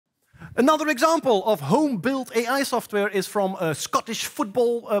Another example of home-built AI software is from a Scottish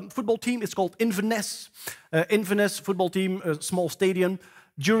football team. It's called Inverness. Inverness football team, a small stadium.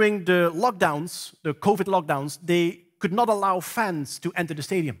 During the lockdowns, the COVID lockdowns, they could not allow fans to enter the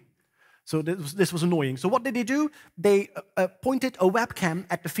stadium. So this was annoying. So what did they do? They pointed a webcam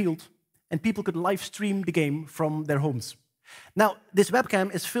at the field, and people could live stream the game from their homes. Now, this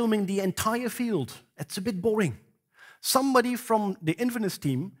webcam is filming the entire field. It's a bit boring. Somebody from the Inverness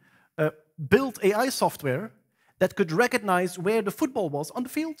team built AI software that could recognize where the football was on the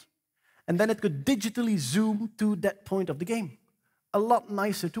field, and then it could digitally zoom to that point of the game. A lot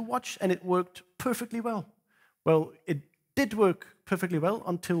nicer to watch, and it worked perfectly well. Well, it did work perfectly well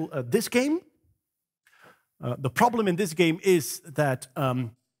until this game. The problem in this game is that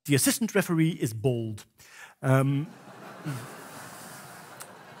the assistant referee is bald.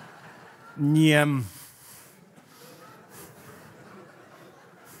 Yeah.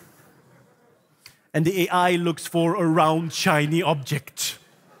 And the AI looks for a round, shiny object.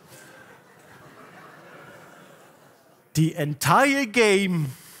 The entire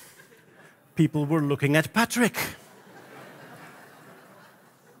game, people were looking at Patrick.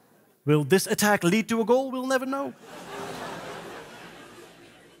 Will this attack lead to a goal? We'll never know.